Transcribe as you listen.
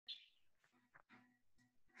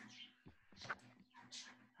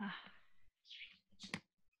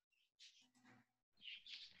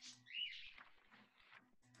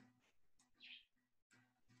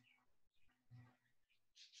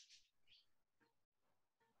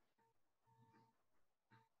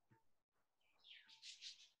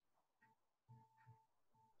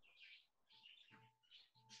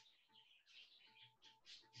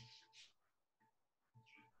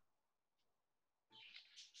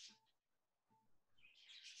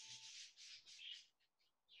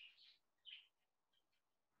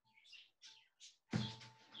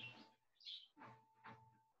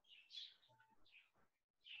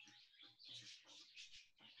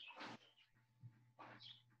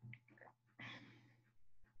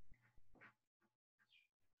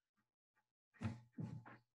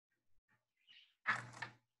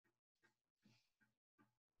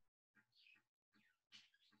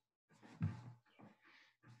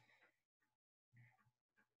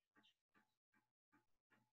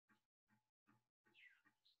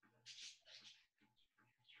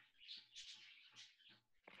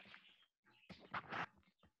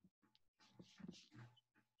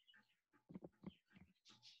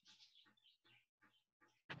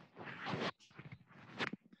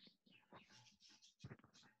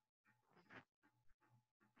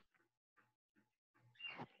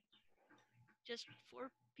just four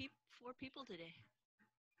people today.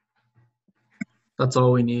 That's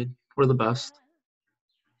all we need. We're the best.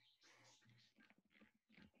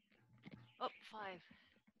 Oh, 5.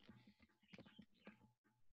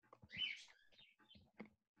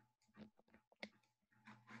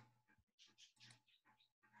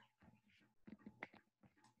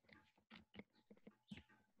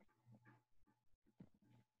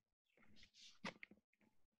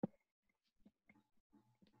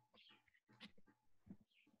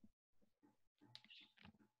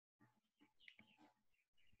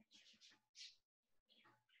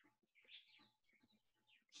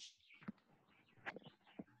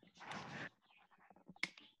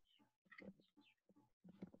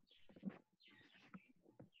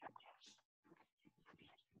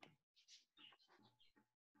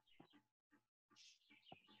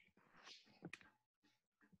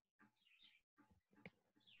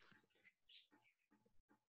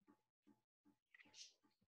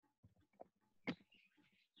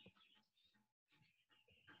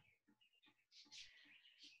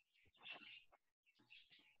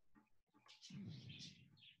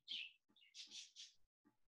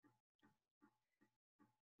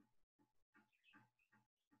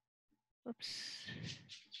 Oops.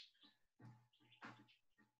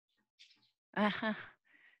 Uh-huh.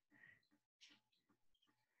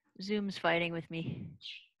 Zoom's fighting with me.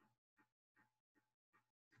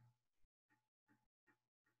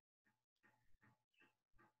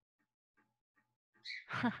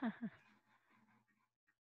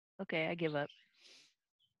 Okay, I give up.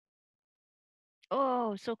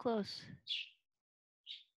 Oh, so close.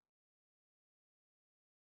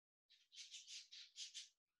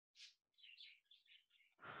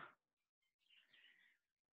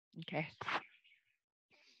 Okay.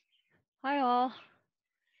 Hi, all.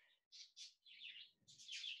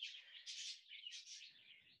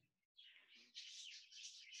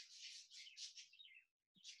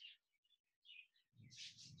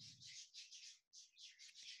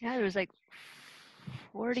 Yeah, there was like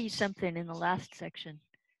 40 something in the last section.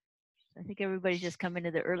 I think everybody's just coming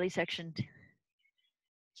to the early section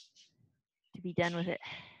to be done with it.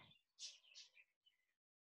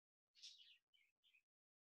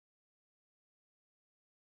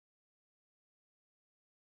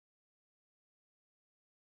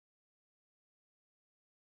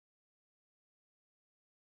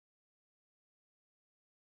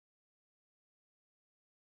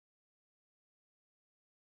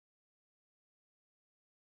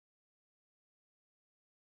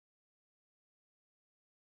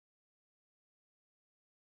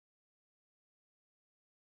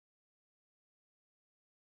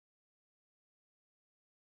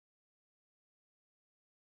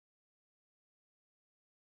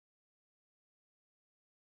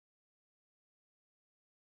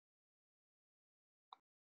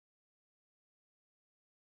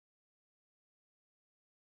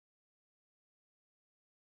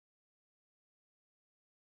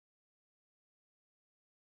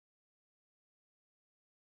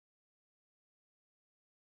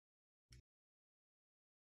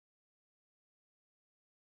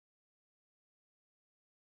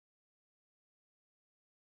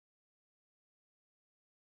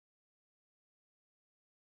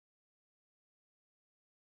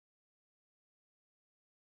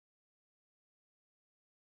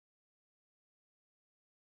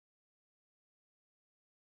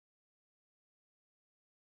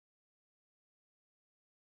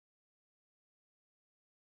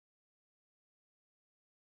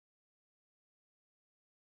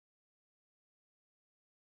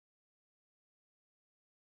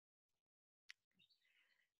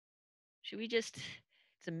 Should we just,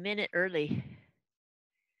 it's a minute early.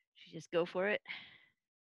 Should we just go for it?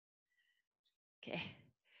 Okay.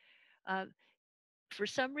 For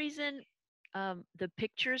some reason, the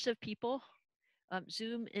pictures of people,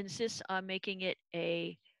 Zoom insists on making it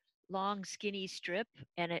a long, skinny strip,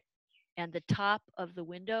 and the top of the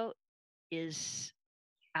window is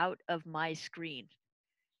out of my screen.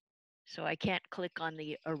 So I can't click on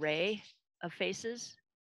the array of faces.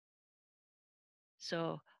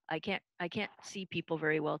 So I can't see people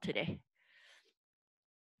very well today.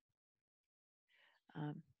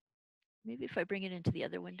 Maybe if I bring it into the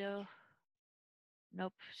other window.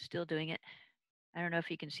 Nope, still doing it. I don't know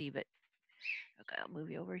if you can see, but okay, I'll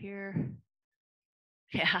move you over here.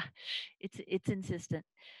 Yeah, it's insistent.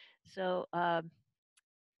 So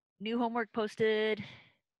new homework posted.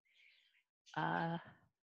 I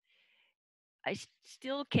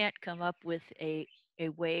still can't come up with a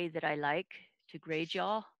way that I like to grade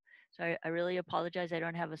y'all. So I really apologize. I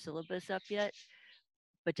don't have a syllabus up yet,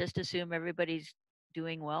 but just assume everybody's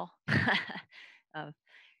doing well. Uh,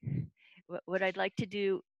 what I'd like to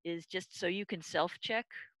do is just so you can self-check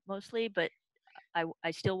mostly, but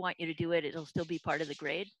I still want you to do it. It'll still be part of the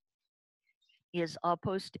grade. Is I'll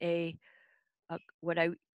post what I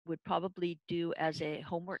would probably do as a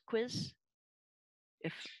homework quiz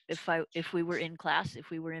if if we were in class, if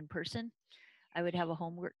we were in person. I would have a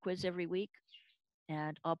homework quiz every week,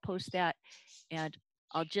 and I'll post that, and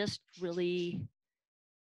I'll just really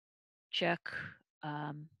check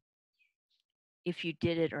um, if you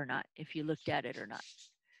did it or not, if you looked at it or not,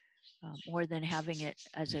 more than having it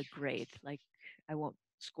as a grade. Like I won't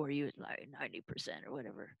score you at like 90% or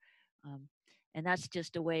whatever. Um, and that's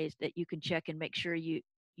just a way that you can check and make sure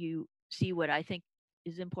you see what I think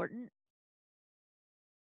is important,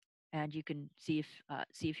 and you can see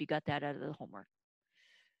if you got that out of the homework.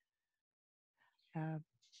 Uh,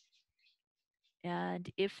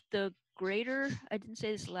 and if the grader, I didn't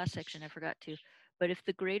say this last section, I forgot to, but if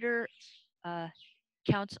the grader uh,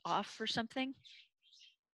 counts off for something,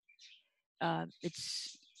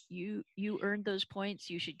 it's you earned those points.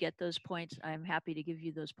 You should get those points. I'm happy to give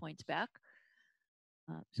you those points back.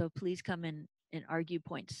 So please come and argue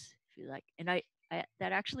points if you like. And I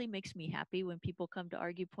that actually makes me happy when people come to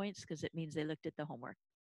argue points because it means they looked at the homework,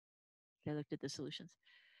 they looked at the solutions.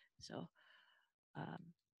 So um,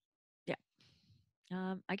 yeah,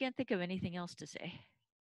 I can't think of anything else to say.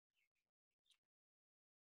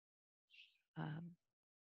 Um,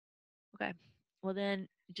 okay, well then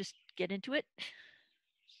just get into it.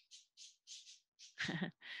 All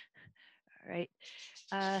right.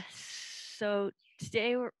 So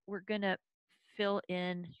today we're going to fill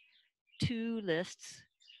in two lists.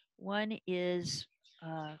 One is,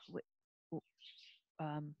 uh,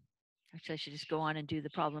 um, actually, I should just go on and do the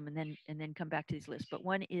problem and then come back to these lists. But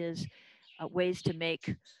one is ways to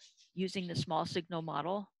make using the small signal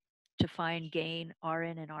model to find gain R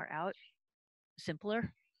in and R out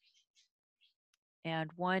simpler. And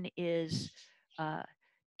one is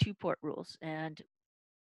two port rules. And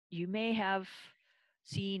you may have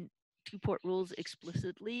seen two port rules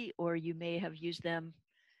explicitly, or you may have used them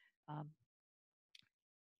um,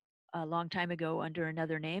 a long time ago under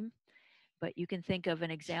another name. But you can think of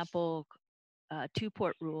an example two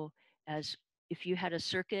port rule as if you had a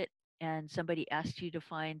circuit and somebody asked you to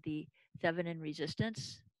find the Thevenin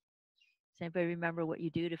resistance. Does anybody remember what you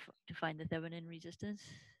do to find the Thevenin resistance?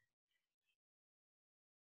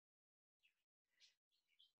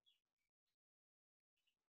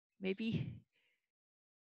 Maybe.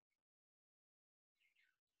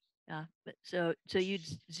 But so you'd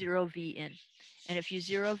zero V in, and if you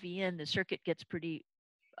zero V in, the circuit gets pretty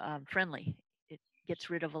friendly. It gets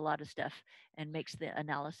rid of a lot of stuff and makes the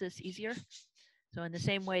analysis easier. So in the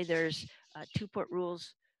same way, there's two port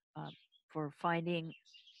rules for finding,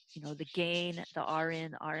 the gain, the R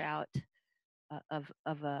in, R out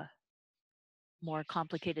of a more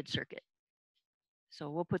complicated circuit. So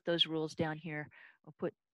we'll put those rules down here. We'll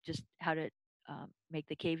put just how to make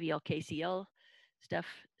the KVL, KCL stuff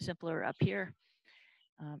simpler up here.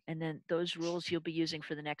 And then those rules you'll be using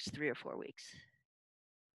for the next 3 or 4 weeks.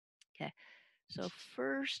 Okay, so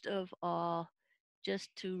first of all,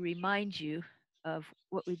 just to remind you of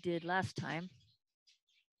what we did last time.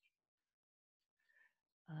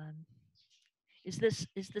 Um, is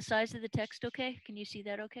the size of the text okay? Can you see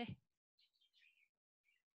that okay?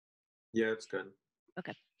 Yeah, it's good.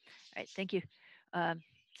 Okay, all right, thank you.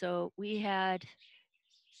 So we had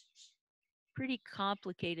pretty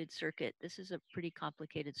complicated circuit. This is a pretty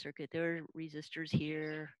complicated circuit. There are resistors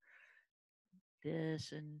here,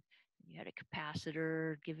 this, and you had a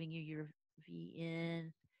capacitor giving you your V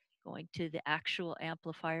in, going to the actual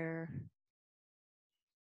amplifier.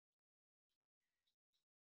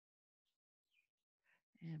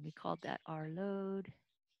 And we called that R load.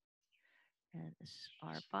 And this is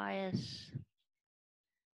R bias.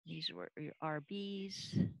 These were your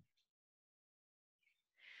RBs.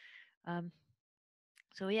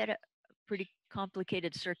 So we had a pretty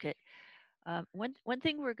complicated circuit. One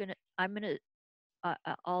thing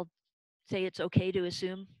I'll say it's okay to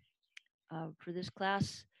assume for this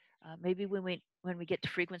class. Maybe when we get to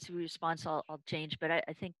frequency response, I'll change, but I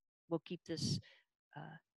think we'll keep this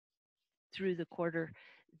uh, through the quarter.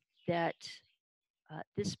 That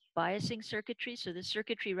this biasing circuitry, so this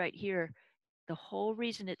circuitry right here, the whole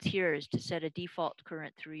reason it's here is to set a default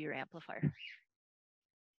current through your amplifier.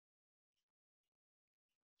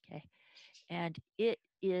 Okay, and it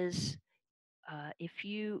is if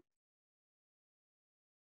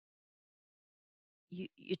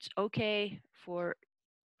it's okay for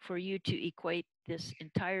you to equate this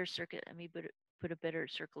entire circuit. Let me put a better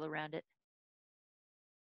circle around it.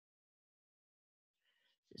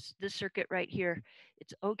 this circuit right here,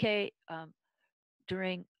 it's okay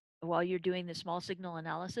while you're doing the small signal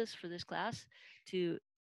analysis for this class to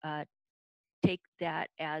uh, take that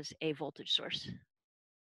as a voltage source.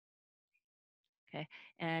 Okay,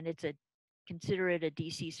 and consider it a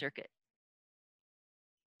DC circuit.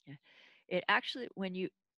 Yeah. It actually, when you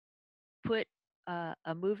put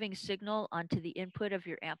a moving signal onto the input of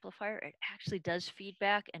your amplifier, it actually does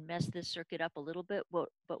feedback and mess this circuit up a little bit, but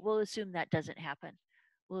we'll assume that doesn't happen.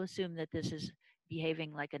 We'll assume that this is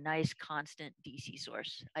behaving like a nice constant DC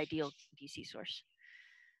source, ideal DC source.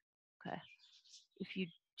 Okay. If you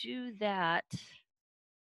do that,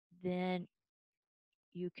 then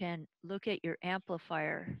you can look at your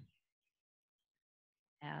amplifier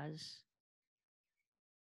as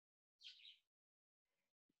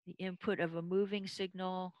the input of a moving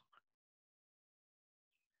signal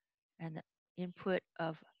and the input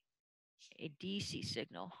of a DC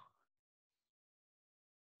signal.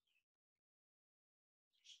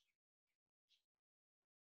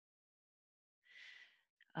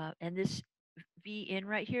 And this V in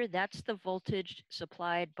right here, that's the voltage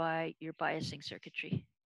supplied by your biasing circuitry.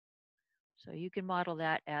 So you can model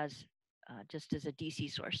that as just as a DC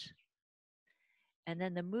source. And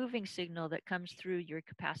then the moving signal that comes through your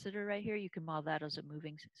capacitor right here, you can model that as a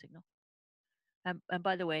moving signal. And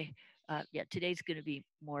by the way, yeah, today's going to be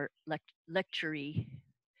more lecture-y.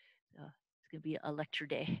 It's going to be a lecture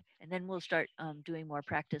day. And then we'll start doing more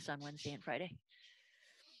practice on Wednesday and Friday.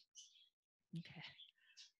 Okay.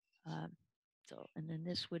 And then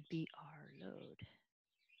this would be our load.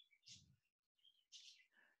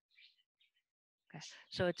 Okay.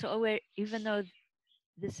 So it's always, even though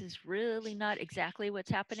this is really not exactly what's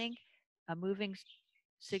happening, a moving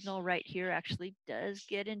signal right here actually does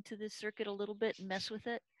get into this circuit a little bit and mess with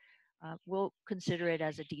it. We'll consider it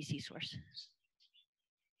as a DC source.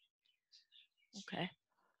 Okay.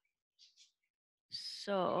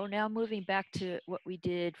 So now moving back to what we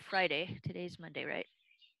did Friday. Today's Monday, right?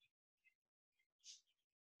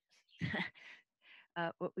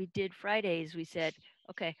 What we did Friday is we said,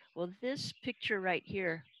 okay, well, this picture right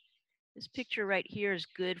here is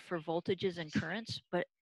good for voltages and currents, but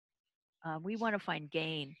we want to find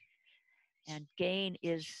gain. And gain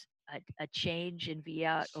is a change in V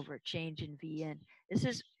out over a change in V in. This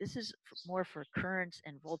is more for currents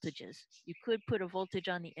and voltages. You could put a voltage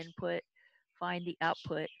on the input, find the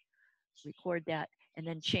output, record that, and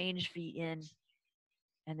then change V in,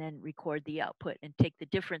 and then record the output and take the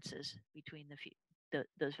differences between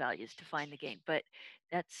those values to find the gain. But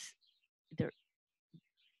that's there.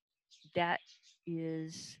 That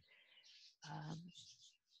is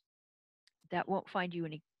that won't find you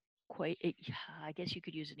an equation. I guess you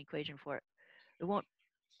could use an equation for it. It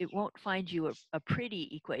won't find you a pretty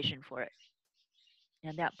equation for it,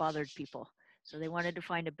 and that bothered people. So they wanted to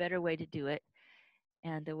find a better way to do it,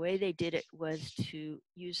 and the way they did it was to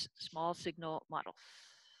use small signal model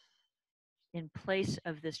in place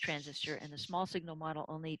of this transistor, and the small signal model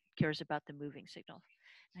only cares about the moving signal.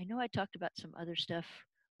 I know I talked about some other stuff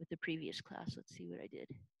with the previous class. Let's see what I did.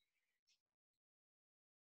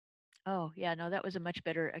 Oh, yeah, no, that was a much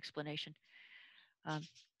better explanation.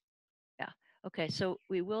 Yeah, okay, so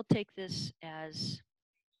we will take this as,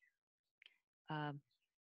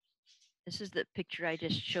 this is the picture I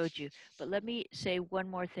just showed you, but let me say one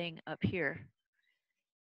more thing up here,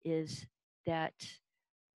 is that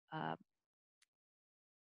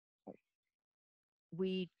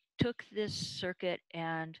we took this circuit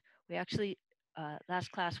and we actually, last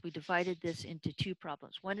class, we divided this into two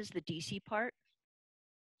problems. One is the DC part,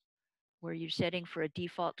 where you're setting for a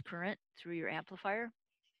default current through your amplifier.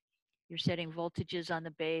 You're setting voltages on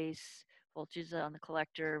the base, voltages on the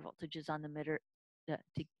collector, voltages on the emitter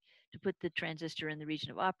to put the transistor in the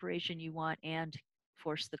region of operation you want and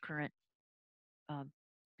force the current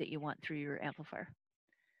that you want through your amplifier.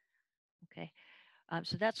 Okay,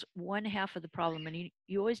 so that's one half of the problem, and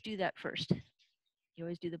you always do that first. You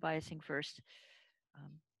always do the biasing first.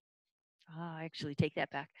 I actually take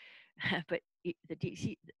that back. But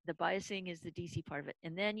the biasing is the DC part of it.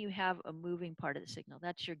 And then you have a moving part of the signal.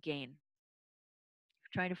 That's your gain.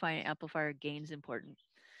 Trying to find an amplifier gain is important.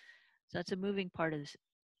 So that's a moving part of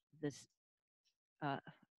the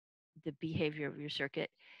behavior of your circuit.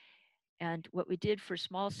 And what we did for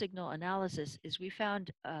small signal analysis is we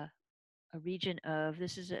found a region of,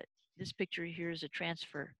 this picture here is a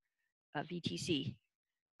transfer VTC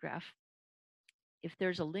graph. If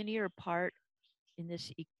there's a linear part in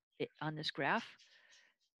this on this graph,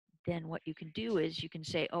 then what you can do is you can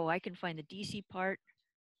say, oh, I can find the DC part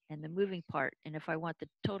and the moving part. And if I want the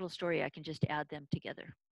total story, I can just add them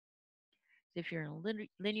together. If you're in a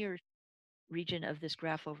linear region of this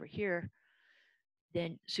graph over here,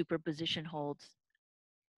 then superposition holds.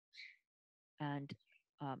 And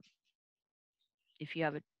if you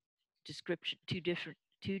have a description,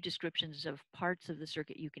 two descriptions of parts of the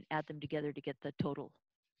circuit, you can add them together to get the total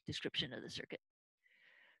description of the circuit.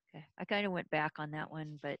 Okay, I kind of went back on that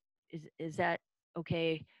one, but is that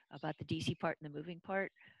okay about the DC part and the moving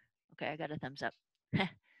part? Okay, I got a thumbs up. Okay.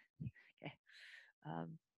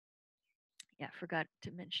 Yeah, forgot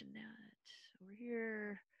to mention that. Over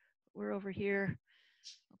here, we're over here.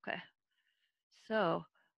 Okay. So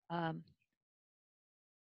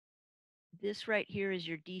this right here is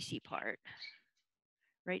your DC part.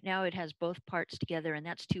 Right now it has both parts together, and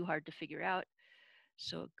that's too hard to figure out.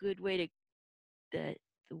 So a good way to, the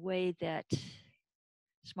way that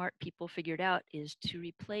smart people figured out is to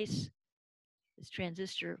replace this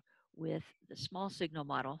transistor with the small signal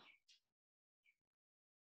model.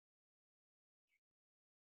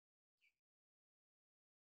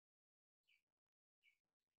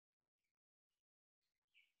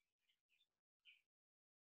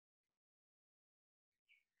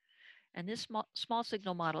 And this small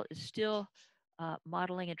signal model is still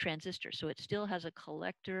modeling a transistor. So it still has a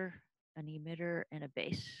collector, an emitter, and a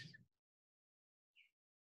base.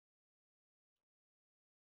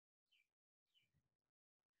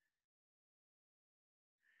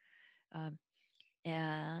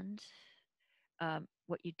 And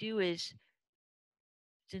what you do is,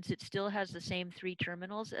 since it still has the same 3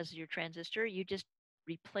 terminals as your transistor, you just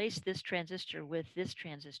replace this transistor with this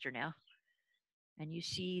transistor now. And you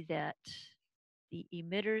see that the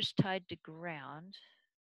emitter's tied to ground.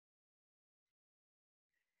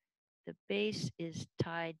 The base is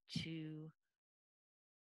tied to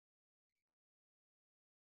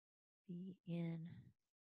V in.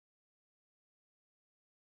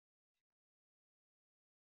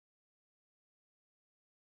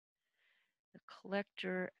 The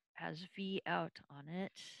collector has V out on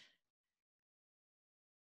it.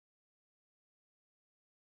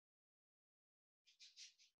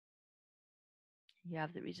 You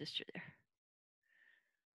have the resistor there.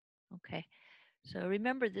 Okay, so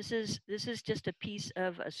remember, this is just a piece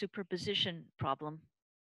of a superposition problem,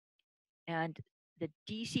 and the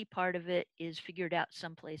DC part of it is figured out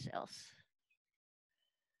someplace else.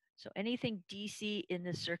 So anything DC in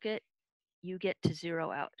this circuit, you get to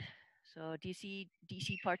zero out. So DC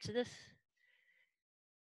parts of this.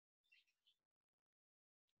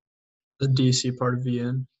 The DC part of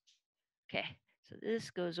VN. Okay, so this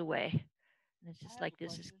goes away, and it's just like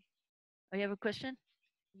this is. Oh, you have a question?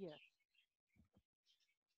 Yes.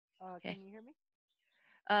 Okay. Can you hear me?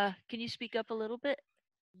 Can you speak up a little bit?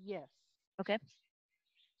 Yes. Okay.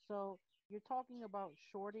 So you're talking about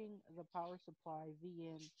shorting the power supply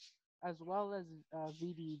VN as well as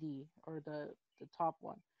VDD, or the top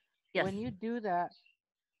one. Yes. When you do that,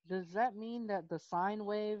 does that mean that the sine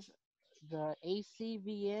wave, the AC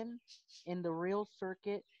VN in the real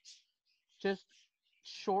circuit, just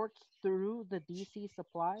shorts through the DC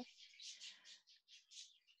supplies?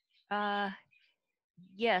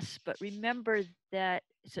 Yes, but remember that,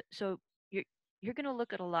 so you're going to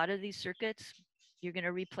look at a lot of these circuits. You're going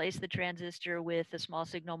to replace the transistor with a small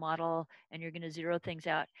signal model, and you're going to zero things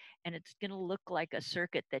out, and it's going to look like a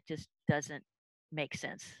circuit that just doesn't make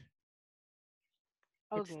sense.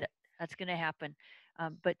 Okay. That's going to happen.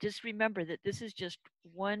 But just remember that this is just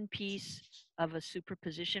one piece of a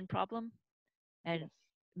superposition problem. And yes.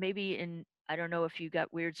 Maybe I don't know if you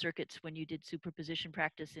got weird circuits when you did superposition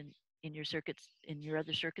practice in your circuits, in your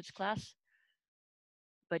other circuits class,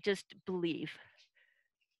 but just believe.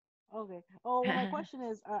 Okay. Oh, well, my question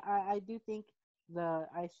is, I do think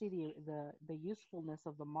I see the usefulness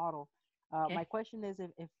of the model. Okay. My question is,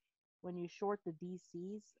 if when you short the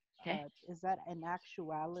DCs, Okay. is that in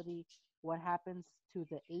actuality what happens to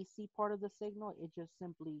the AC part of the signal? It just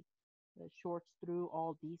simply shorts through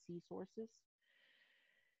all DC sources,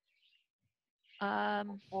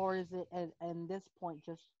 or is it at this point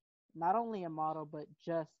just not only a model but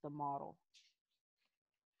just a model?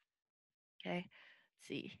 Okay. Let's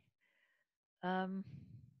see.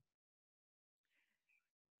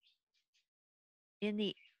 In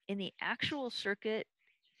the actual circuit,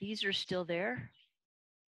 these are still there.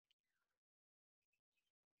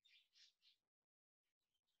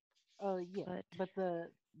 Yeah, but the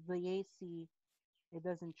AC, it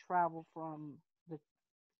doesn't travel from the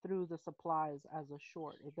through the supplies as a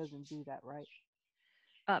short. It doesn't do that, right?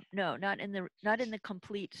 No, not in the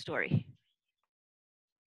complete story.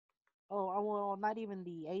 Oh, well, not even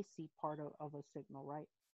the AC part of a signal,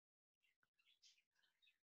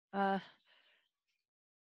 right?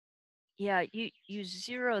 Yeah, you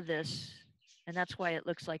zero this, and that's why it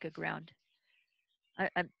looks like a ground.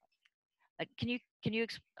 Can you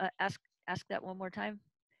ask that one more time?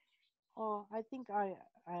 Oh, I think I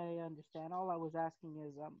understand. All I was asking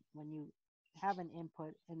is when you have an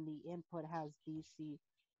input and the input has DC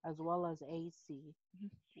as well as AC, Mhm.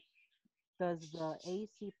 does the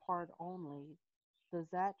AC part only, does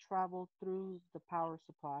that travel through the power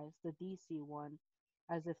supplies, the DC one,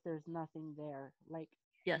 as if there's nothing there, like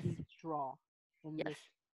Yes, deep draw in yes. this?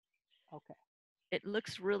 Okay. It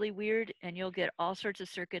looks really weird, and you'll get all sorts of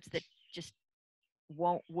circuits that just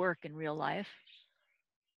won't work in real life.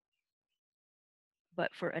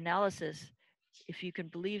 But for analysis, if you can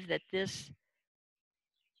believe that this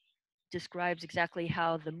describes exactly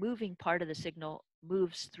how the moving part of the signal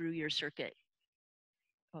moves through your circuit.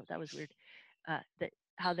 Oh, that was weird.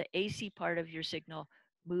 How the AC part of your signal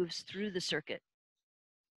moves through the circuit.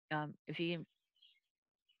 If you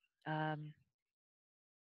um,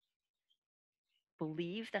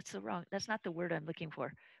 believe that's not the word I'm looking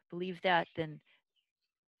for. Believe that, then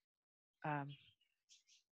um,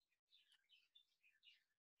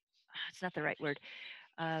 it's not the right word.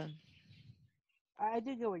 Um, I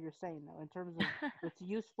do get what you're saying though, in terms of it's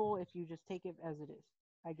useful if you just take it as it is.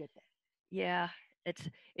 I get that. yeah, it's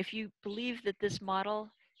if you believe that this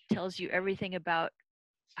model tells you everything about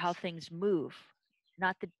how things move,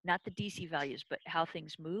 not the DC values, but how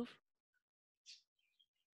things move,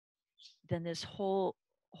 then this whole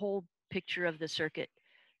picture of the circuit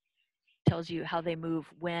tells you how they move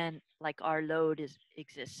when like our load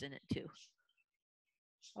exists in it too.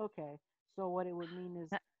 Okay. So what it would mean is,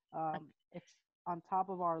 That- that- if on top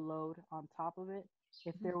of our load, on top of it,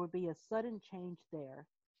 if mhm, there would be a sudden change there,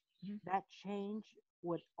 mhm. that change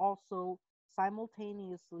would also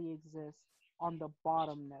simultaneously exist on the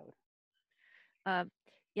bottom node. Um,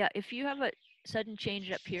 yeah, if you have a sudden change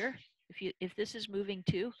up here, if this is moving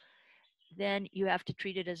too, then you have to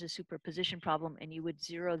treat it as a superposition problem, and you would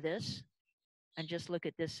zero this and just look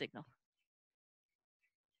at this signal.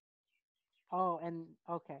 Oh, and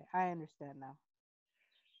okay, I understand now.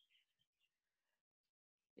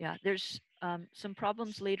 Yeah, there's some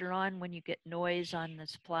problems later on when you get noise on the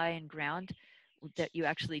supply and ground that you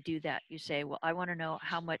actually do that. You say, well, I want to know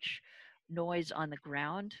how much noise on the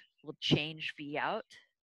ground will change V out.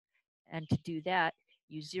 And to do that,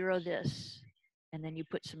 you zero this, and then you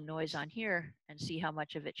put some noise on here and see how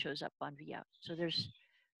much of it shows up on V out. So this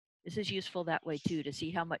is useful that way too, to see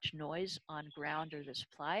how much noise on ground or the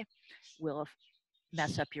supply will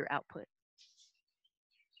mess up your output,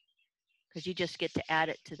 because you just get to add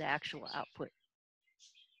it to the actual output,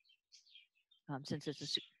 since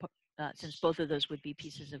it's since both of those would be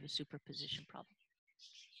pieces of a superposition problem.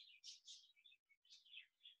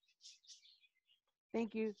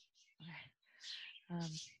 Thank you. Okay.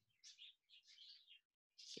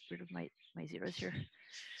 Get rid of my zeros here.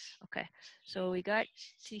 Okay, so we got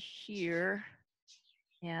to here,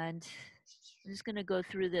 and I'm just going to go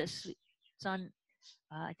through this. It's on,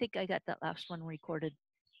 I think I got that last one recorded,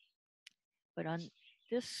 but on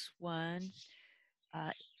this one,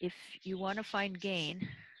 uh, if you want to find gain,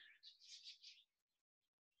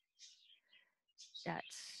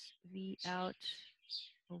 that's V out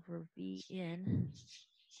over V in.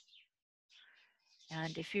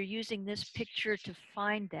 And if you're using this picture to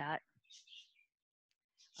find that,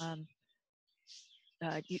 um,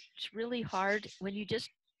 it's really hard when you just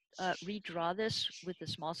redraw this with the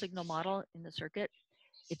small signal model in the circuit.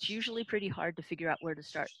 It's usually pretty hard to figure out where to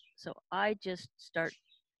start. So I just start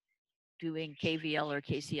doing KVL or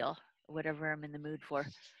KCL, whatever I'm in the mood for.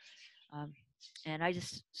 Um, and I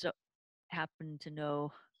just so happen to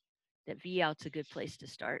know that V out's a good place to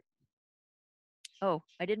start. Oh,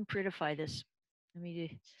 I didn't prettify this. Let me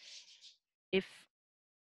do, if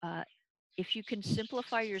uh, if you can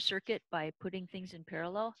simplify your circuit by putting things in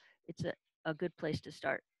parallel, it's a good place to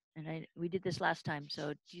start. And we did this last time.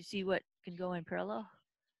 So do you see what can go in parallel?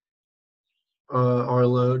 R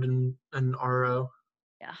load and RO.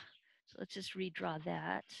 Yeah. So let's just redraw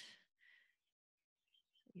that.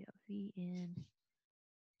 Yeah, V in.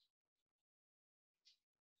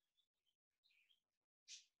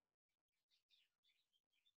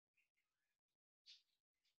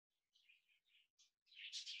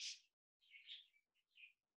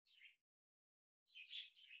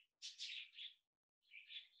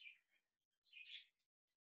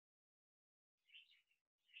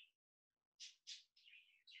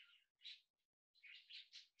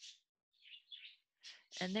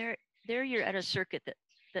 And there you're at a circuit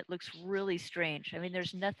that looks really strange. I mean,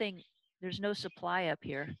 there's no supply up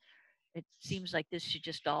here. It seems like this should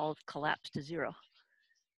just all collapse to zero,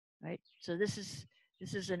 right? So this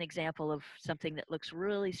is an example of something that looks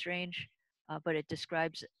really strange, but it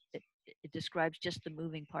describes it. it describes just the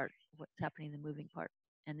moving part, what's happening in the moving part.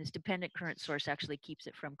 And this dependent current source actually keeps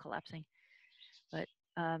it from collapsing. But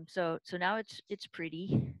so now it's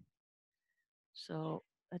pretty. So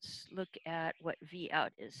let's look at what V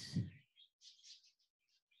out is.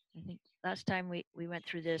 I think last time we went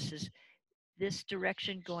through this is this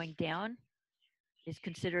direction going down is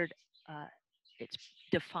considered, it's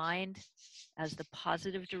defined as the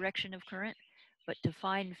positive direction of current, but to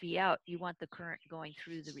find V out, you want the current going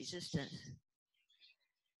through the resistance.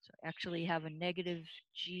 So actually have a negative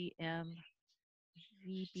GM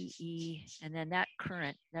VBE, and then that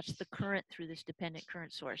current, that's the current through this dependent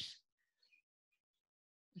current source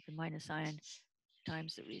with the minus sign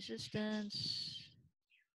times the resistance.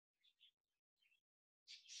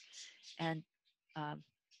 And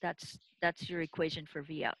that's your equation for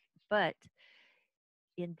V out. But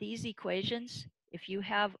in these equations, if you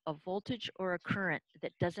have a voltage or a current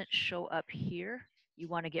that doesn't show up here, you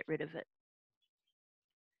want to get rid of it.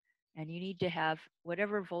 And you need to have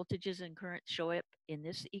whatever voltages and currents show up in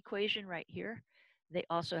this equation right here, they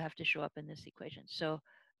also have to show up in this equation. So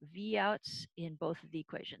V outs in both of the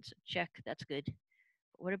equations. Check, that's good.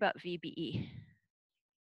 But what about VBE?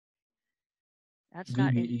 That's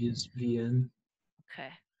not in. VBE is VN. Okay.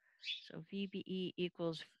 So VBE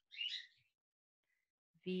equals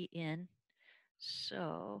Vn.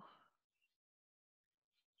 So,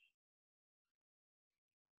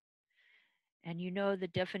 and you know the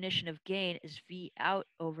definition of gain is V out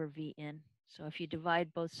over Vn. So if you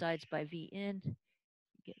divide both sides by Vn, you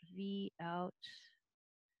get V out,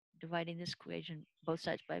 dividing this equation, both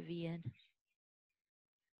sides by Vn.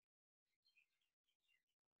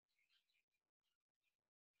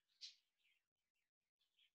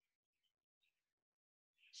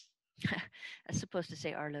 That's supposed to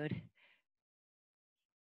say R load.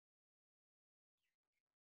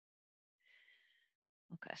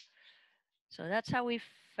 Okay, so that's how we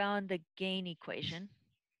found the gain equation.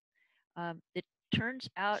 It turns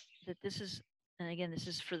out that this is, and again, this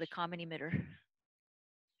is for the common emitter.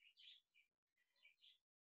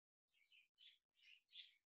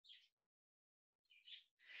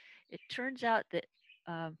 It turns out that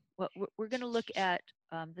we're going to look at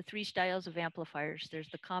the three styles of amplifiers. There's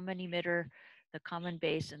the common emitter, the common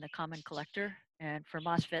base, and the common collector. And for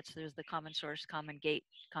MOSFETs, there's the common source, common gate,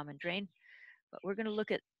 common drain. But we're going to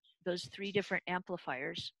look at those three different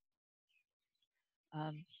amplifiers.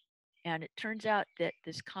 And it turns out that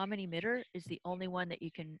this common emitter is the only one that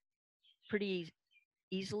you can pretty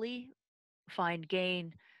easily find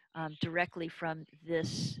gain directly from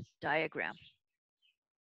this diagram.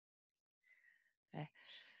 Okay.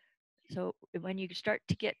 So when you start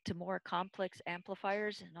to get to more complex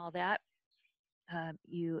amplifiers and all that,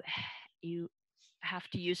 you have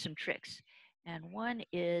to use some tricks. And one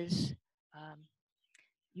is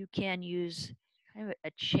you can use kind of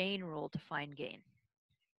a chain rule to find gain.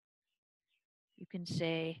 You can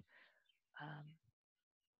say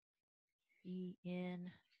V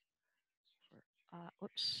in for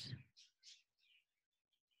whoops,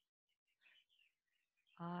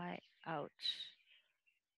 I out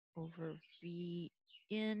over V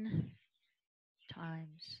in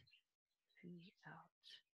times V out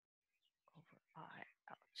over I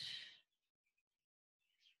out.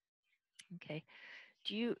 Okay.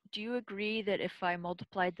 Do you agree that if I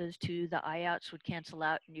multiplied those two, the I outs would cancel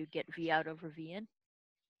out and you'd get V out over V in?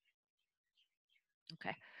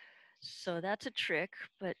 Okay. So that's a trick,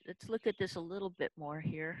 but let's look at this a little bit more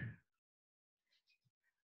here.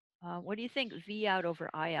 What do you think V out over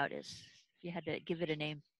I out is? If you had to give it a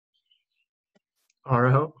name. R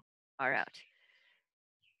out. R out.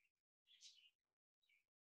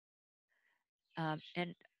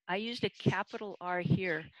 And I used a capital R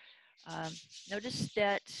here. Notice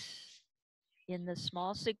that in the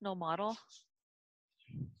small signal model,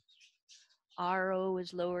 RO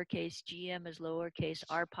is lowercase, GM is lowercase,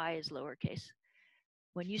 R pi is lowercase.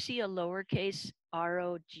 When you see a lowercase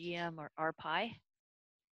RO, GM, or R pi,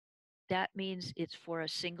 that means it's for a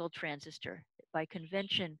single transistor. By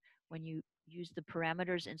convention, when you use the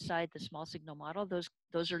parameters inside the small signal model, those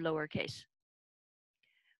are lowercase.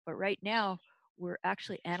 But right now, we're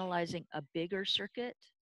actually analyzing a bigger circuit,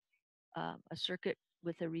 a circuit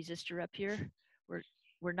with a resistor up here.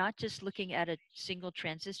 We're not just looking at a single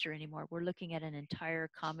transistor anymore. We're looking at an entire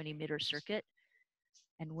common emitter circuit.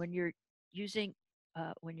 And when you're using,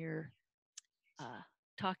 when you're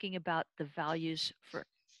talking about the values for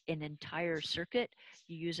an entire circuit,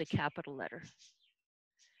 you use a capital letter.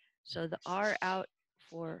 So the R out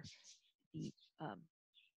for the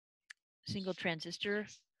single transistor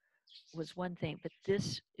was one thing, but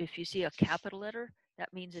this, if you see a capital letter,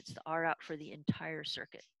 that means it's the R out for the entire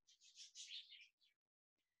circuit.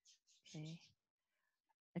 Okay.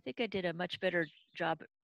 I think I did a much better job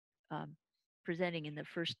presenting in the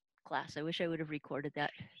first class. I wish I would have recorded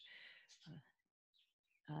that.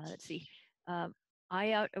 Let's see.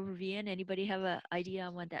 I out over VN. Anybody have an idea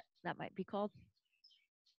on what that might be called?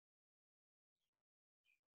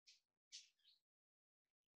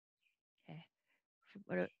 Okay.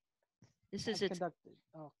 This is its Conducted.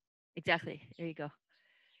 Oh, exactly. There you go.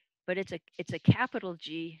 But it's a capital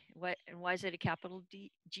G. What and why is it a capital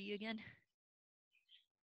G again?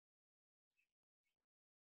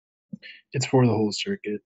 It's for the whole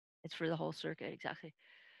circuit. It's for the whole circuit, exactly.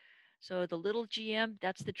 So the little GM,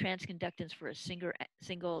 that's the transconductance for a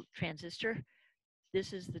single transistor.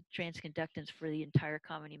 This is the transconductance for the entire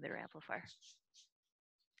common emitter amplifier.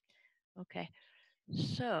 Okay,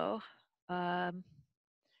 so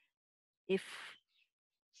if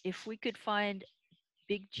we could find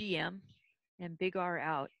big GM and big R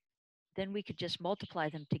out, then we could just multiply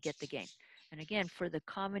them to get the gain. And again, for the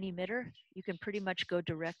common emitter, you can pretty much go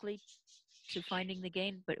directly to finding the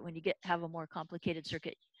gain, but when you have a more complicated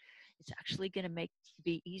circuit, it's actually going to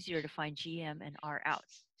be easier to find GM and R out.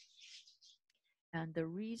 And the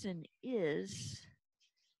reason is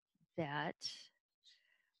that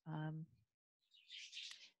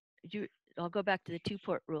I'll go back to the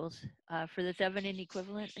two-port rules. For the Thevenin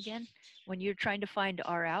equivalent again, when you're trying to find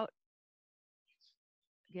R out,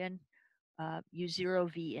 again, you zero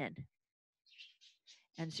V in.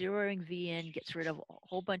 And zeroing V in gets rid of a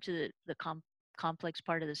whole bunch of the complex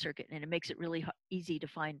part of the circuit, and it makes it really easy to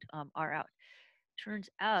find R out. Turns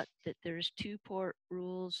out that there's two-port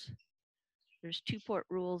rules. There's two-port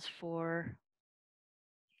rules for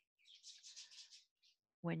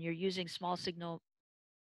when you're using small signal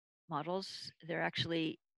models. They're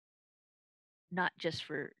actually not just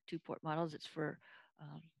for two-port models. It's for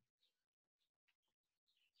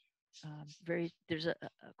there's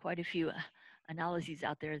quite a few analyses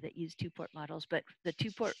out there that use two-port models, but the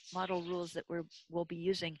two-port model rules that we'll be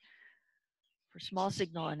using for small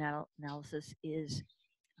signal analysis is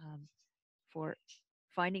for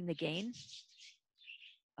finding the gain.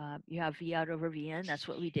 You have V out over V in, that's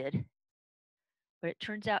what we did. But it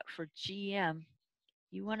turns out for GM,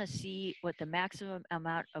 you want to see what the maximum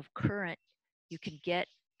amount of current you can get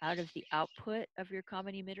out of the output of your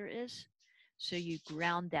common emitter is. So you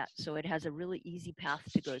ground that so it has a really easy path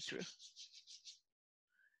to go through.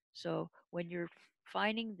 So when you're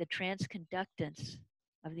finding the transconductance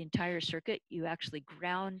of the entire circuit, you actually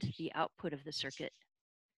ground the output of the circuit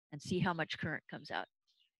and see how much current comes out.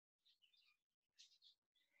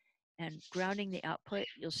 And grounding the output,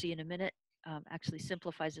 you'll see in a minute, actually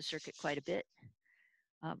simplifies the circuit quite a bit.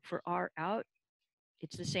 For R out,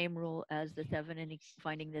 it's the same rule as the Thevenin,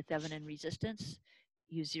 finding the Thevenin resistance.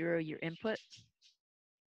 You zero your input.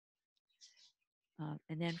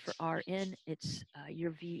 And then for R in, it's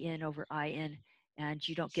your V in over I in, and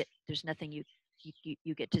you don't get, there's nothing you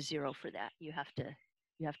get to zero for that. You have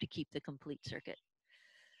to keep the complete circuit.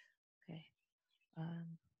 Okay.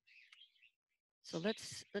 So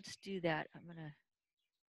let's do that. I'm gonna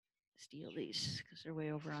steal these because they're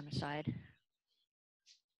way over on the side.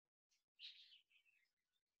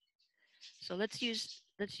 So let's use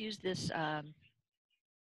this.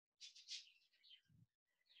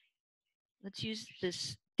 Let's use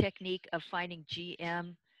this technique of finding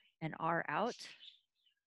GM and R out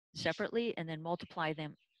separately, and then multiplying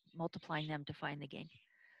them to find the gain.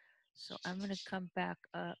 So I'm going to come back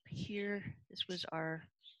up here. This was our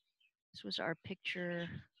picture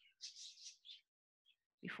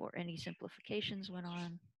before any simplifications went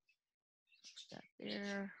on. Put that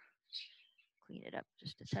there. Clean it up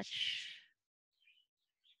just a touch.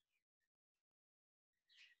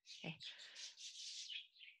 Okay.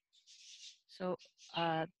 So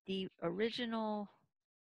the original,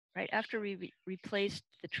 right after we replaced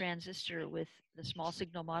the transistor with the small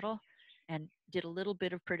signal model and did a little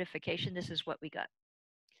bit of prettification, this is what we got.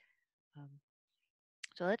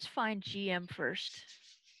 So let's find GM first.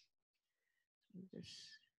 Move this.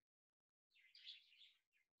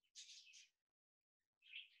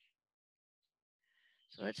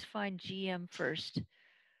 So let's find GM first.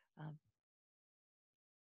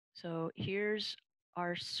 So here's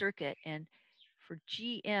our circuit, and for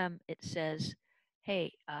GM it says,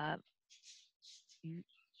 hey,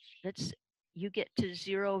 you get to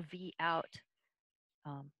zero V out,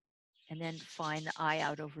 and then find the I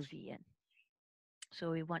out over V in.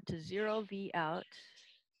 So we want to zero V out.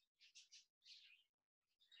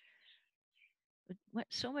 It went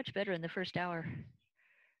so much better in the first hour.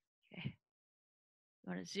 Okay.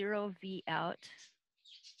 We want to zero V out.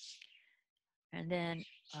 And then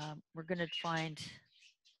we're going to find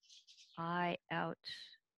I out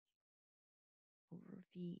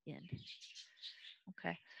V in.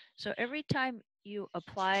 Okay, so every time you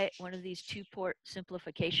apply one of these two-port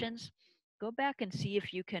simplifications, go back and see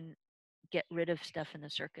if you can get rid of stuff in the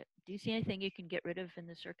circuit. Do you see anything you can get rid of in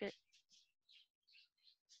the circuit?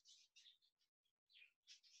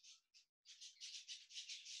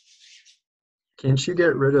 Can't you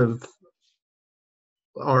get rid of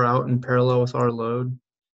R out in parallel with R load?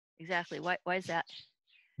 Exactly. Why is that?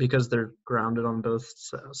 Because they're grounded on both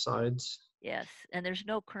sides. Yes, and there's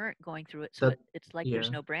no current going through it, so That, it's like yeah. there's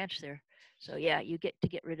no branch there. So yeah, you get to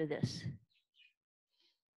get rid of this.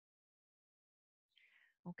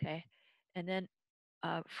 Okay, and then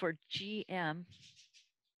for GM,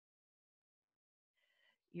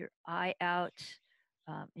 your I out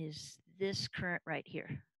is this current right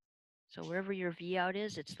here. So wherever your V out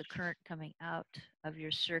is, it's the current coming out of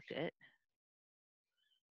your circuit.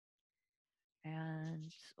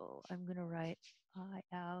 And so I'm going to write I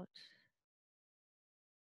out.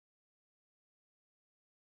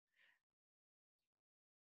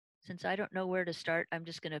 Since I don't know where to start, I'm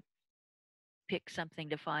just going to pick something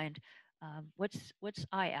to find. What's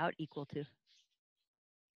I out equal to?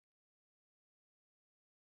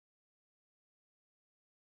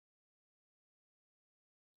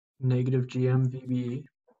 Negative GM VBE.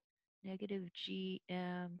 Negative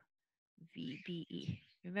GM VBE.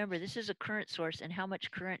 Remember, this is a current source, and how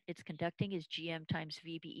much current it's conducting is GM times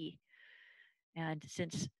VBE. And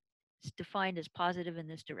since it's defined as positive in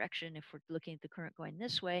this direction, if we're looking at the current going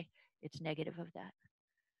this way, it's negative of that.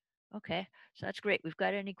 Okay, so that's great. We've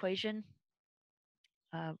got an equation.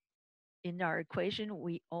 In our equation,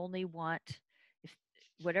 we only want, if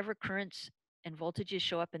whatever currents and voltages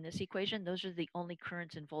show up in this equation, those are the only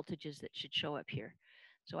currents and voltages that should show up here.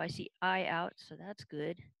 So I see I out, so that's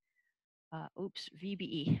good. Oops,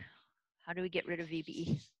 VBE. How do we get rid of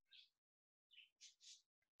VBE?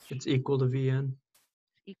 It's equal to VN.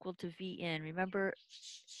 Equal to VN. Remember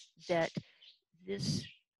that this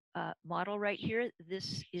model right here,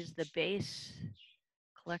 this is the base,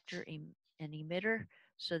 collector, and emitter.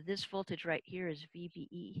 So this voltage right here is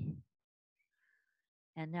VBE.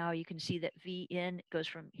 And now you can see that VN goes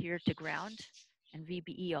from here to ground, and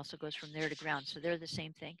VBE also goes from there to ground. So they're the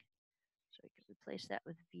same thing. So we can replace that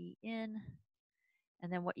with VN.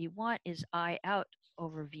 And then what you want is I out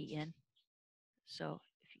over VN. So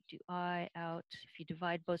if you do I out, if you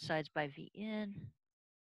divide both sides by VN,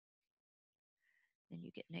 then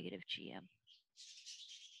you get negative GM.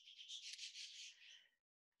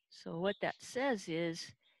 So what that says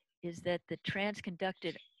is that the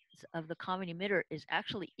transconductance of the common emitter is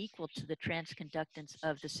actually equal to the transconductance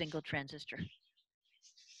of the single transistor.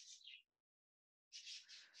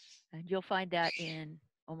 And you'll find that in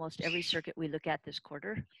almost every circuit we look at this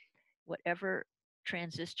quarter. Whatever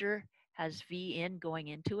transistor has V in going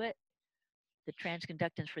into it, the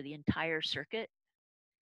transconductance for the entire circuit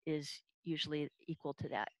is usually equal to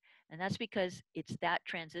that. And that's because it's that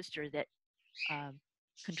transistor that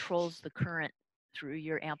controls the current through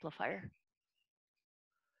your amplifier.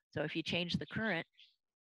 So if you change the current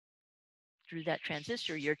through that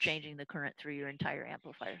transistor, you're changing the current through your entire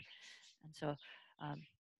amplifier. And so,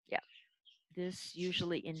 yeah, this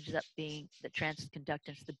usually ends up being the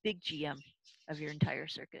transconductance, the big GM of your entire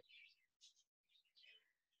circuit.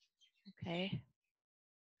 Okay,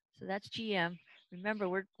 so that's GM. Remember,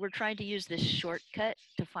 we're trying to use this shortcut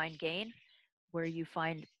to find gain, where you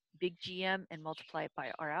find big GM and multiply it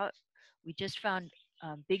by R out. We just found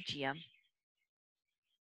big GM,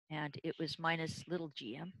 and it was minus little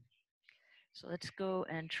GM. So let's go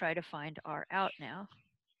and try to find R out now.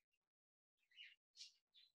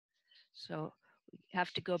 So we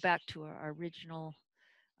have to go back to our original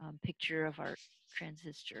picture of our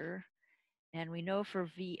transistor. And we know for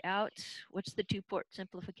V out, what's the two-port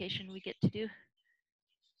simplification we get to do?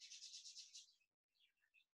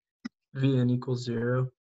 VN equals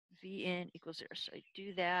 0. Vn equals 0. So I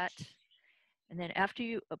do that. And then after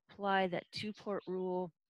you apply that two-port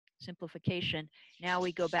rule simplification, now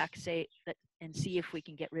we go back and see if we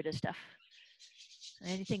can get rid of stuff. So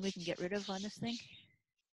anything we can get rid of on this thing?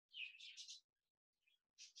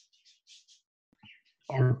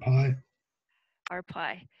 R pi. R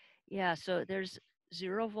pi. Yeah, so there's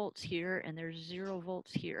 0 volts here and there's 0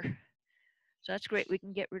 volts here. So that's great. We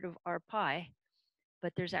can get rid of R pi,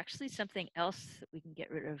 but there's actually something else that we can get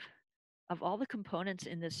rid of. Of all the components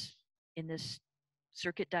in this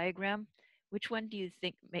circuit diagram, which one do you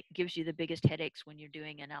think gives you the biggest headaches when you're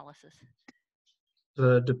doing analysis?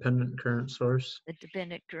 The dependent current source. The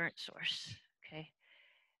dependent current source. Okay.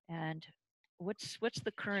 And what's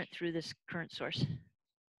the current through this current source?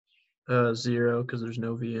 0, because there's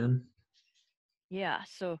no VN. Yeah,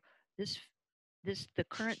 so this the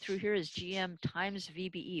current through here is GM times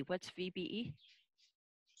VBE. What's VBE?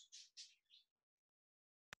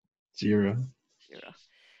 0. 0.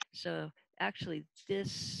 So actually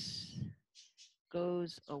this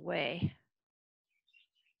goes away.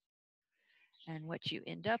 And what you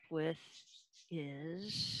end up with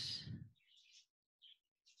is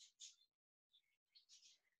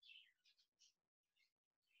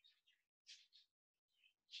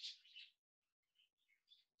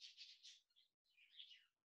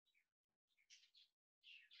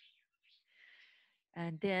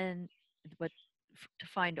and then what to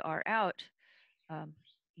find R out,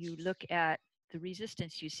 you look at the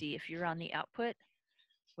resistance you see. If you're on the output,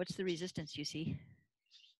 what's the resistance you see?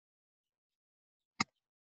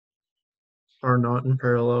 R not in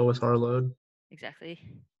parallel with R load. Exactly.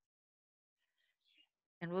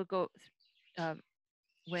 And we'll go,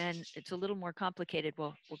 when it's a little more complicated,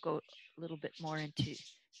 we'll go a little bit more into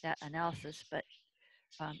that analysis. But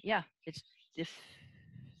yeah, it's if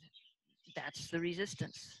that's the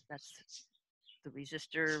resistance. That's the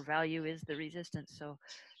resistor value is the resistance. So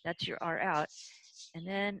that's your R out. And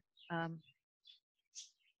then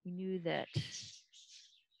we knew that.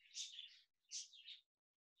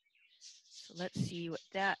 So let's see what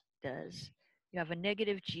that does. You have a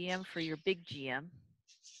negative GM for your big GM.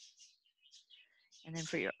 And then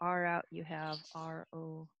for your R out, you have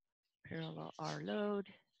RO parallel R load.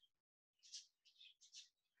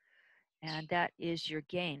 And that is your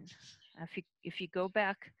gain. If you go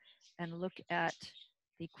back and look at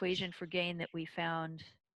the equation for gain that we found,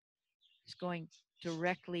 it's going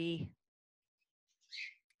directly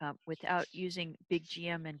without using big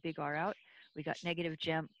GM and big R out. We got negative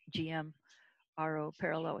GM RO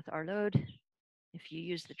parallel with R load. If you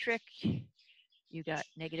use the trick, you got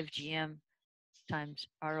negative GM times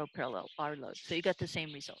RO parallel R load. So you got the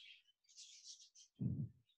same result.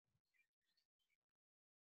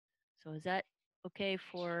 So is that okay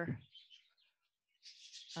for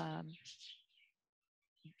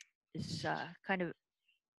this kind of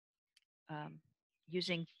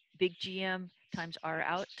using big GM times R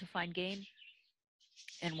out to find gain,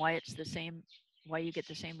 and why it's the same, why you get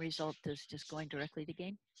the same result as just going directly to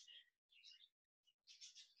gain?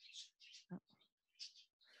 Oh.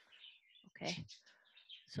 Okay,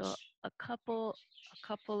 so a couple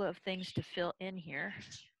of things to fill in here,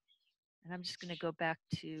 and I'm just going to go back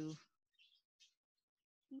to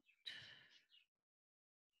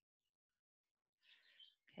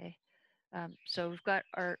okay. So we've got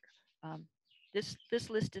our this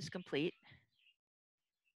list is complete.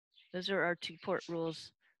 Those are our 2-port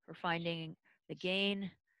rules for finding the gain,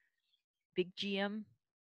 big GM,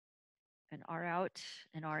 and R out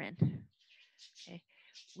and R in. Okay,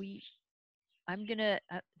 I'm gonna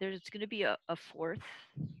there's gonna be a 4th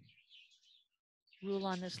rule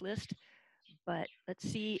on this list, but let's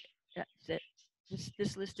see that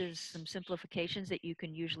this list is some simplifications that you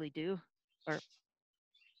can usually do, or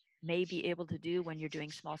may be able to do when you're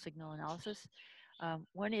doing small signal analysis.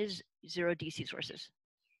 One is 0 DC sources.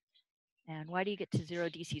 And why do you get to 0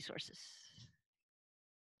 DC sources?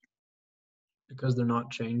 Because they're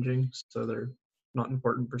not changing, so they're not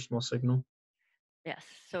important for small signal. Yes,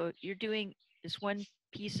 so you're doing this one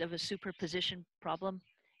piece of a superposition problem,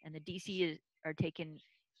 and the DC are taken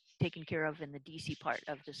care of in the DC part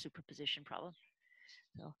of the superposition problem.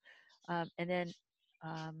 So, and then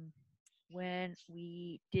when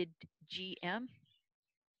we did GM,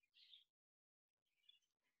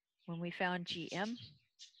 when we found GM,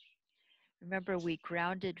 remember we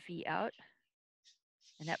grounded V out,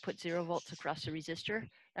 and that put 0 volts across the resistor.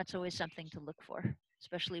 That's always something to look for,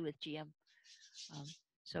 especially with GM.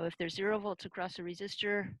 So if there's 0 volts across a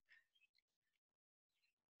resistor,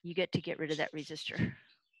 you get to get rid of that resistor.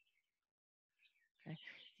 Okay.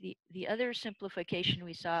 The other simplification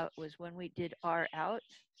we saw was when we did R out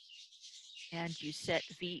and you set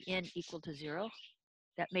V in equal to 0,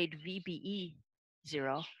 that made VBE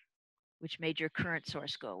 0, which made your current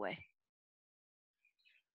source go away.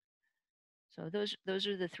 So those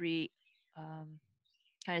are the 3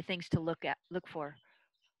 kind of things to look for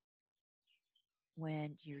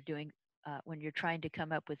when you're doing when you're trying to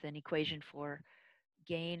come up with an equation for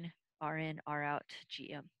gain, R in, R out,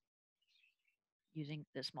 GM using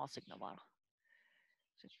the small signal model.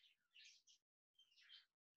 So,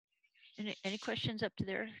 any questions up to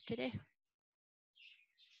there today?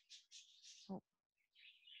 Oh.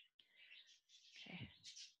 Okay.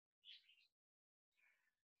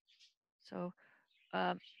 So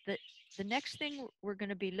the next thing we're going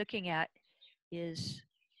to be looking at is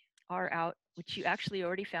R out, which you actually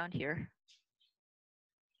already found here.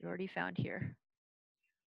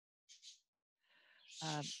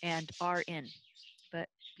 And R in.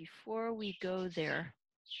 before we go there,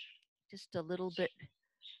 just a little bit,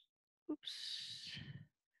 oops.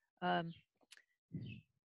 And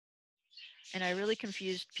I really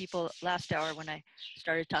confused people last hour when I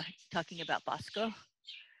started talking about Bosco,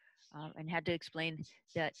 and had to explain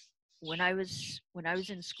that when I was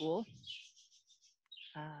in school,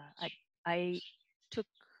 I took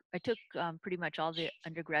pretty much all the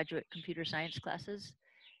undergraduate computer science classes,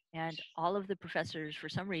 and all of the professors, for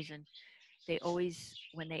some reason, they always,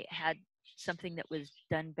 when they had something that was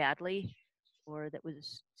done badly or that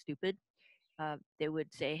was stupid, they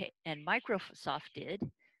would say, hey, and Microsoft did.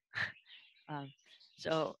 um,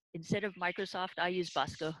 so instead of Microsoft, I use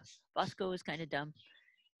Bosco. Bosco is kind of dumb.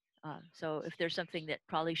 So if there's something that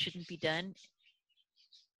probably shouldn't be done,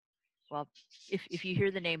 well, if you hear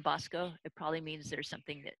the name Bosco, it probably means there's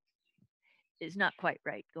something that is not quite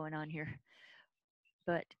right going on here.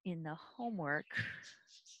 But in the homework,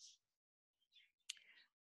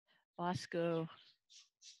 Bosco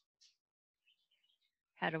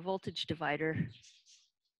had a voltage divider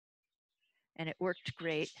and it worked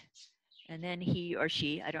great. And then he or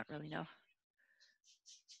she, I don't really know,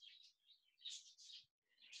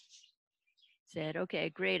 said, okay,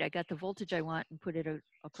 great, I got the voltage I want, and put it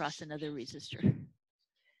across another resistor.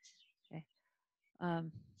 Okay.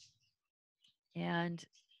 And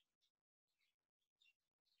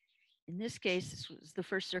in this case, this was the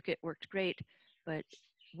first circuit, worked great, but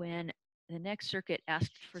when the next circuit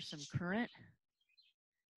asked for some current,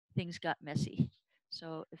 things got messy.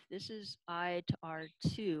 So if this is I to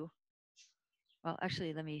R2, well,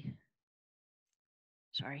 actually,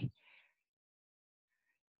 sorry.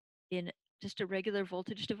 In just a regular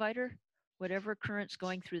voltage divider, whatever current's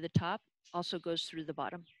going through the top also goes through the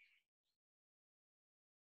bottom.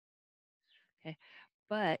 Okay,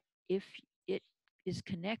 but if it is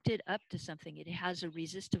connected up to something, it has a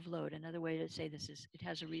resistive load. Another way to say this is it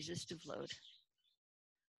has a resistive load.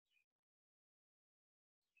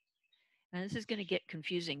 And this is going to get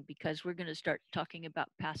confusing because we're going to start talking about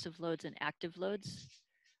passive loads and active loads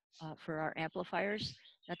for our amplifiers.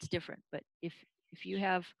 That's different. But if you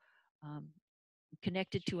have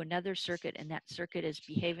connected to another circuit and that circuit is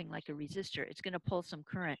behaving like a resistor, it's going to pull some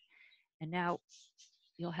current. And now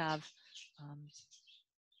you'll have,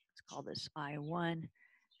 let's call this I1.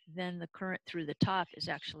 Then the current through the top is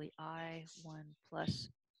actually I1 plus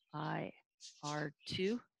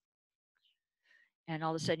IR2. And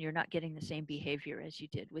all of a sudden, you're not getting the same behavior as you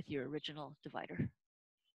did with your original divider.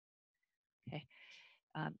 Okay.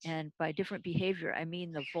 And by different behavior, I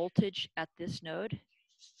mean the voltage at this node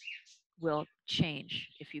will change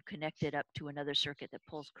if you connect it up to another circuit that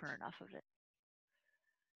pulls current off of it.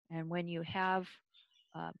 And when you have,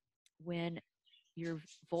 when your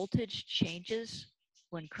voltage changes,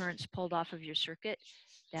 when current's pulled off of your circuit,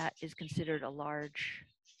 that is considered a large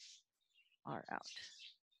R out.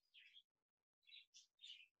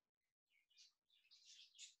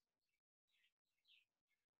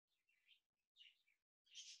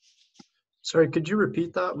 Sorry, could you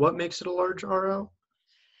repeat that? What makes it a large R out?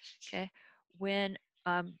 Okay, when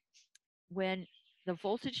the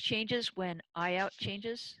voltage changes, when I out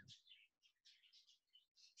changes,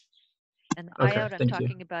 and the I out I'm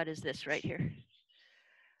talking about is this right here.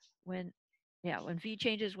 When V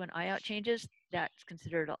changes, when I out changes, that's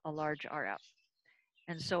considered a large R out.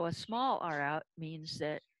 And so a small R out means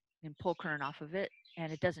that you can pull current off of it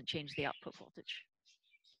and it doesn't change the output voltage.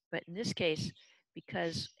 But in this case,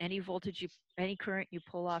 because any voltage any current you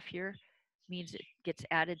pull off here means it gets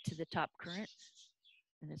added to the top current,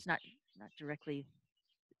 and it's not directly.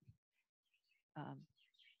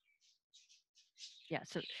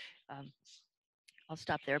 So I'll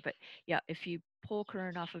stop there. But yeah, if you pull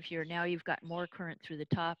current off of here, now you've got more current through the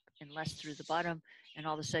top and less through the bottom, and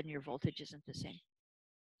all of a sudden your voltage isn't the same.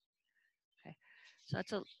 Okay, so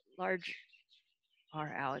that's a large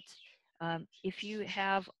R out.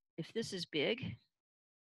 If this is big,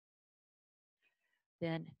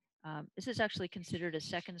 then this is actually considered a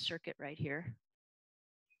second circuit right here,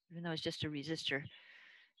 even though it's just a resistor.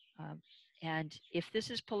 And if this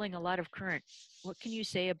is pulling a lot of current, what can you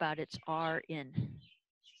say about its R in?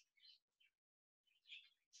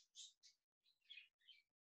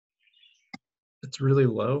 It's really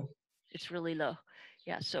low. It's really low.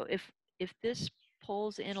 Yeah, so if this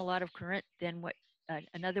pulls in a lot of current, then what?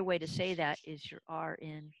 Another way to say that is your R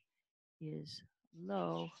in is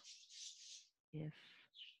low if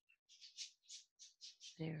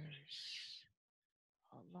there's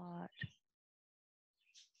a lot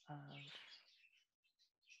of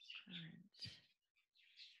current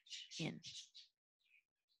in.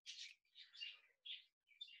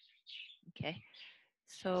 Okay,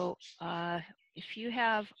 so if you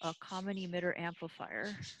have a common emitter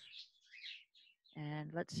amplifier,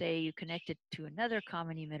 and let's say you connect it to another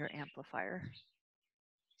common emitter amplifier,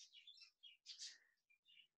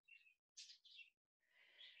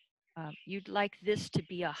 you'd like this to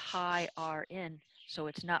be a high RN, so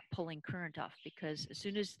it's not pulling current off, because as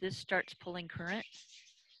soon as this starts pulling current,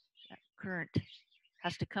 that current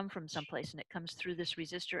has to come from someplace, and it comes through this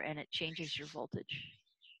resistor and it changes your voltage.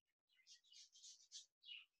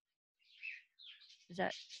 Is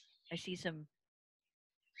that, I see some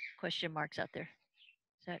question marks out there.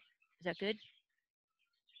 Is that good?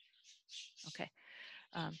 Okay.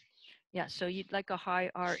 Yeah, so you'd like a high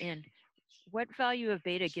RN. What value of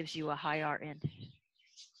beta gives you a high RN?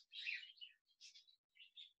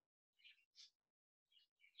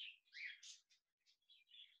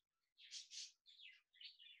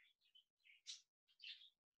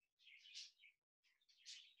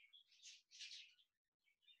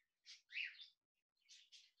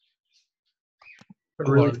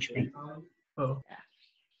 A really big. Oh,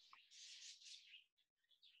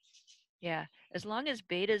 Yeah, as long as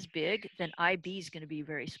beta is big, then IB is going to be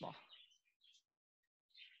very small.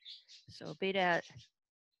 So beta,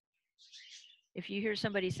 if you hear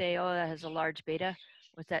somebody say, oh, that has a large beta,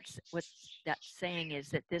 what that's saying is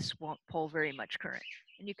that this won't pull very much current.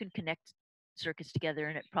 And you can connect circuits together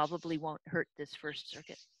and it probably won't hurt this first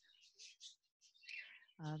circuit.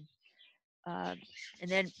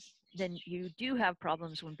 And then you do have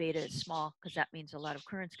problems when beta is small, because that means a lot of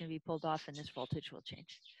current's going to be pulled off and this voltage will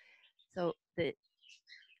change. So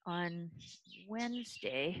on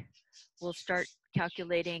Wednesday, we'll start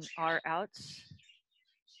calculating R outs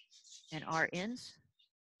and R ins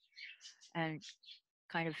and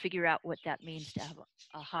kind of figure out what that means to have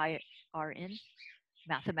a high R in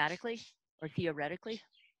mathematically or theoretically.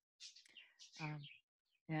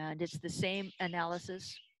 And it's the same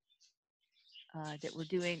analysis that we're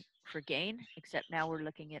doing for gain, except now we're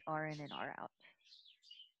looking at R in and R out.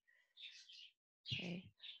 Okay.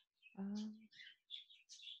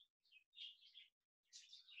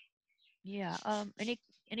 Yeah.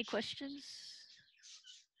 Any questions?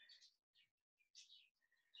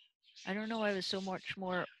 I don't know why it was so much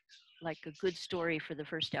more like a good story for the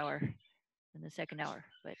first hour than the second hour,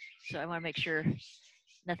 but so I want to make sure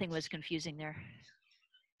nothing was confusing there.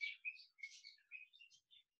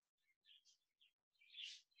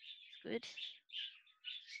 Good.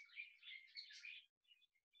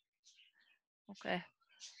 Okay.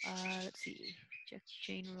 Let's see. Check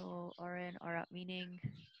chain rule, RN, R out meaning.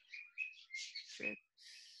 Tricks,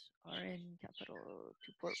 RN, capital,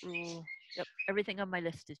 2-port rule. Yep, everything on my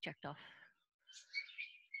list is checked off.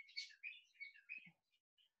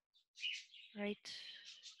 Right.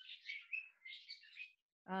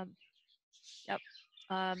 Yep.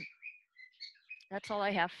 That's all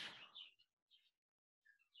I have.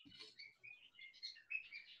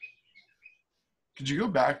 Could you go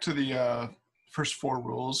back to the first 4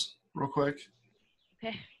 rules real quick?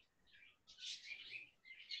 Okay.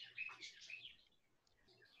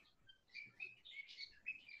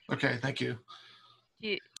 Okay, thank you.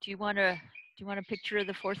 Do you want a picture of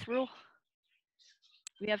the fourth rule?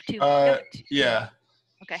 We have two. Yeah.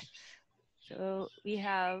 Okay. So we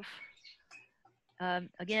have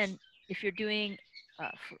again, if you're doing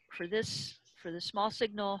for the small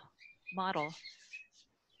signal model,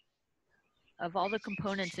 of all the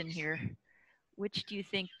components in here, which do you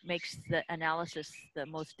think makes the analysis the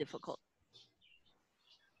most difficult?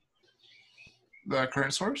 The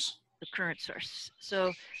current source? The current source.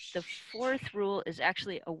 So the fourth rule is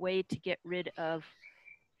actually a way to get rid of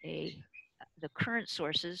the current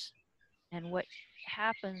sources. And what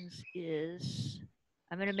happens is,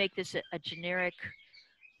 I'm going to make this a generic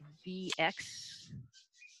Vx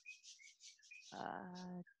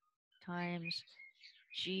times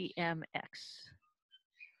GMX.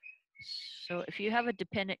 So if you have a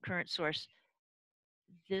dependent current source,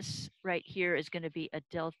 this right here is going to be a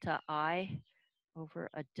delta I over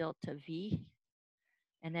a delta V.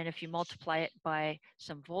 And then if you multiply it by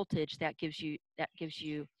some voltage, that gives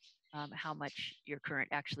you how much your current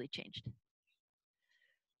actually changed.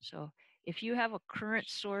 So if you have a current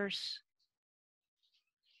source,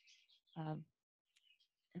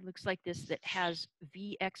 it looks like this, that has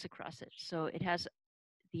Vx across it. So it has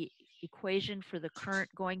the equation for the current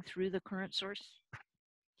going through the current source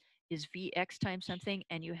is Vx times something,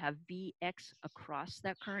 and you have Vx across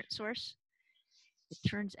that current source. It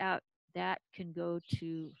turns out that can go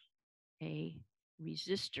to a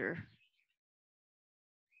resistor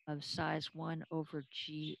of size 1 over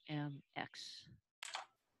GMX.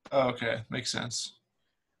 Oh, okay, makes sense.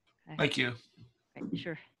 Okay. Thank you. Right,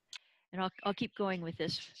 sure. And I'll keep going with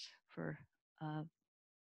this for Uh,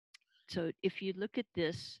 so if you look at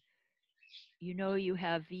this, you know you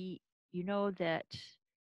have V, you know that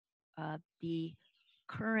the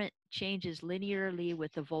current changes linearly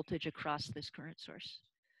with the voltage across this current source.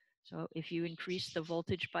 So if you increase the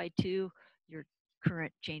voltage by 2, your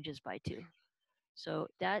current changes by 2. So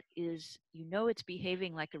that is, you know it's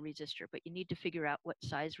behaving like a resistor, but you need to figure out what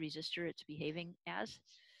size resistor it's behaving as.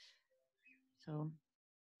 So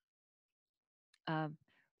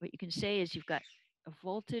what you can say is you've got a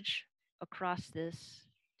voltage across this,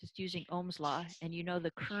 just using Ohm's law, and you know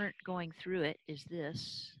the current going through it is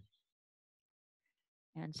this.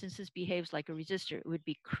 And since this behaves like a resistor, it would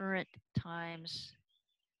be current times,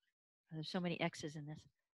 there's so many X's in this.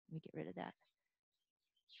 Let me get rid of that.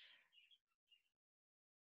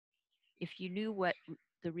 If you knew what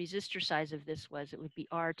the resistor size of this was, it would be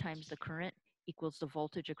R times the current equals the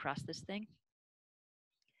voltage across this thing.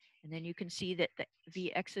 And then you can see that the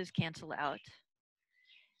VX's cancel out.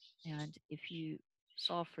 And if you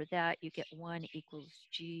solve for that, you get 1 equals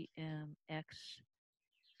GMX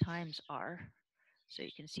times R. So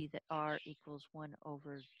you can see that R equals 1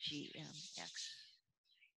 over GMX.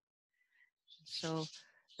 So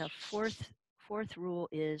the fourth rule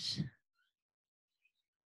is,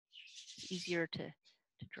 it's easier to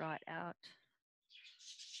draw it out.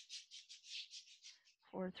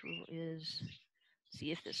 Fourth rule is,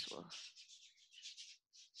 see if this will,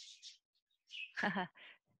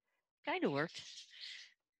 kind of worked.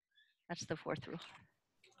 That's the fourth rule.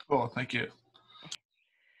 Cool. Thank you. Okay.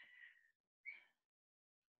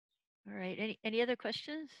 All right. Any other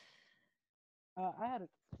questions? I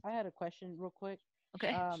had a question real quick.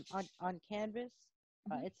 Okay. On Canvas,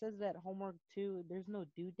 Mhm. it says that homework 2, there's no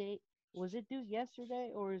due date. Was it due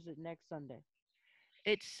yesterday or is it next Sunday?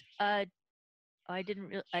 It's I didn't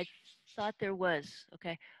really, I thought there was.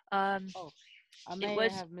 Okay. Oh, I It may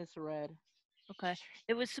was have misread. okay.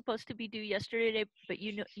 It was supposed to be due yesterday, but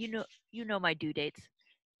you know my due dates.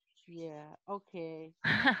 Yeah. Okay.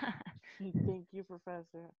 Thank you,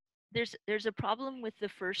 Professor. There's a problem with the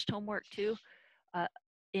first homework too. Uh,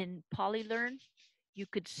 in Polylearn, you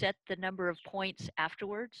could set the number of points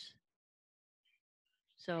afterwards.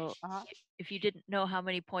 So Uh-huh. if you didn't know how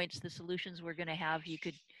many points the solutions were going to have, you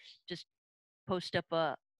could just post up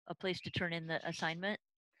a place to turn in the assignment.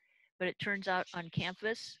 But it turns out on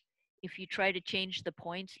Canvas, if you try to change the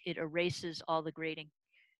points, it erases all the grading.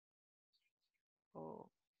 Oh,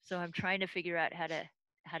 So I'm trying to figure out how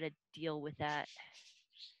to deal with that.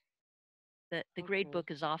 The grade okay.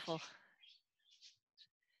 book is awful.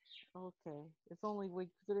 Okay. It's only week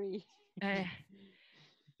 3. Uh,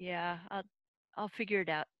 yeah, I'll figure it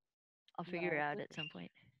out. I'll No, figure it it's out at okay. some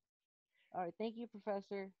point. All right. Thank you,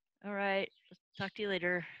 Professor. All right. Talk to you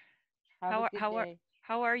later. Have a good day.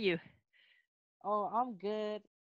 How are you? Oh, I'm good.